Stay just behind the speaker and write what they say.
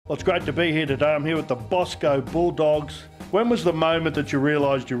Well, it's great to be here today. I'm here with the Bosco Bulldogs. When was the moment that you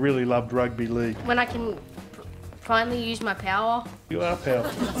realised you really loved rugby league? When I can finally use my power. You are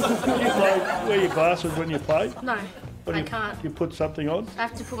powerful. Do you wear your glasses when you play? No, I can't. You put something on? I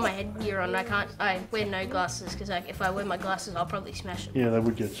have to put my headgear on. I wear no glasses because if I wear my glasses, I'll probably smash it. Yeah, they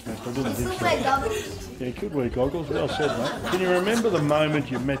would get smashed. I didn't think so. Wear goggles. Yeah, you could wear goggles. Well said, mate. Can you remember the moment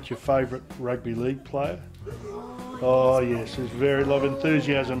you met your favourite rugby league player? Oh, yes, there's very lot of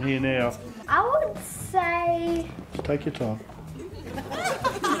enthusiasm here now. I would say... Just take your time. No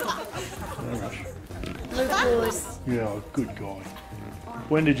rush. Lucas. Yeah, good guy.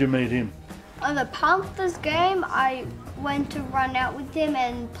 When did you meet him? On the Panthers game, I went to run out with him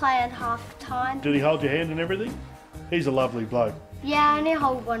and play at half time. Did he hold your hand and everything? He's a lovely bloke. Yeah, I only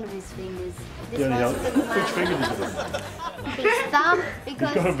hold one of his fingers. This one's the Which finger does he have? big thumb He's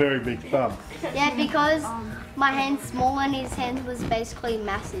because got a very big thumb. yeah, because my hand's small and his hand was basically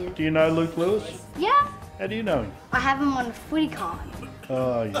massive. Do you know Luke Lewis? Yeah, How do you know him? I have him on a footy card.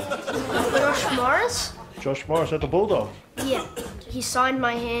 Oh, yeah. Josh Morris? Josh Morris at the Bulldogs. Yeah. He signed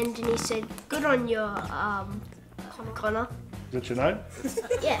my hand and he said, "Good on you, Connor." Is that your name?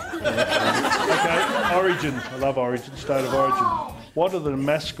 Yeah. Okay, Origin. I love Origin, State of Origin. What are the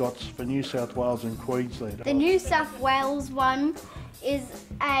mascots for New South Wales and Queensland? The New South Wales one is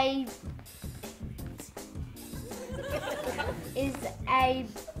a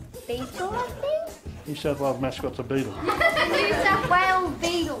beetle, I think. New South Wales mascot's a beetle. New South Wales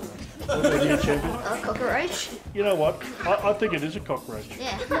beetle. What about you, champion? Cockroach. You know what? I think it is a cockroach.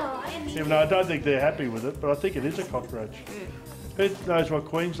 Yeah. Even though I don't think they're happy with it, but I think it is a cockroach. Who knows what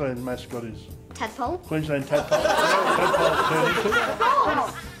Queensland mascot is? Tadpole. Queensland tadpole. You know what tadpoles turn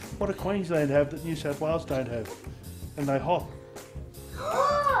into? What do Queensland have that New South Wales don't have? And they hop.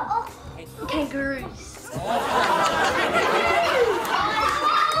 Kangaroos.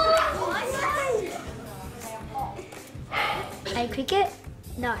 A cricket?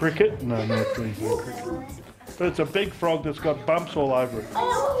 No. Cricket? No, not Queensland cricket. But it's a big frog that's got bumps all over it.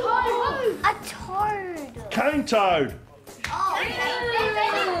 A toad. Cane toad!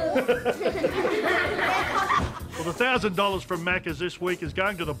 Well, the $1,000 from Macca's this week is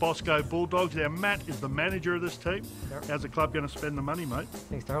going to the Bosco Bulldogs. Now, Matt is the manager of this team. How's the club going to spend the money, mate?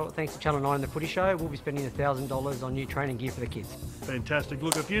 Thanks, Darryl. Thanks to Channel 9 and the Footy Show. We'll be spending $1,000 on new training gear for the kids. Fantastic.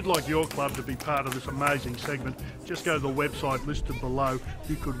 Look, if you'd like your club to be part of this amazing segment, just go to the website listed below.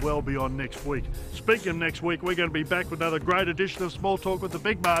 You could well be on next week. Speaking of next week, we're going to be back with another great edition of Small Talk with the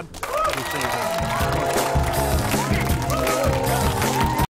Big Man. We'll see you then.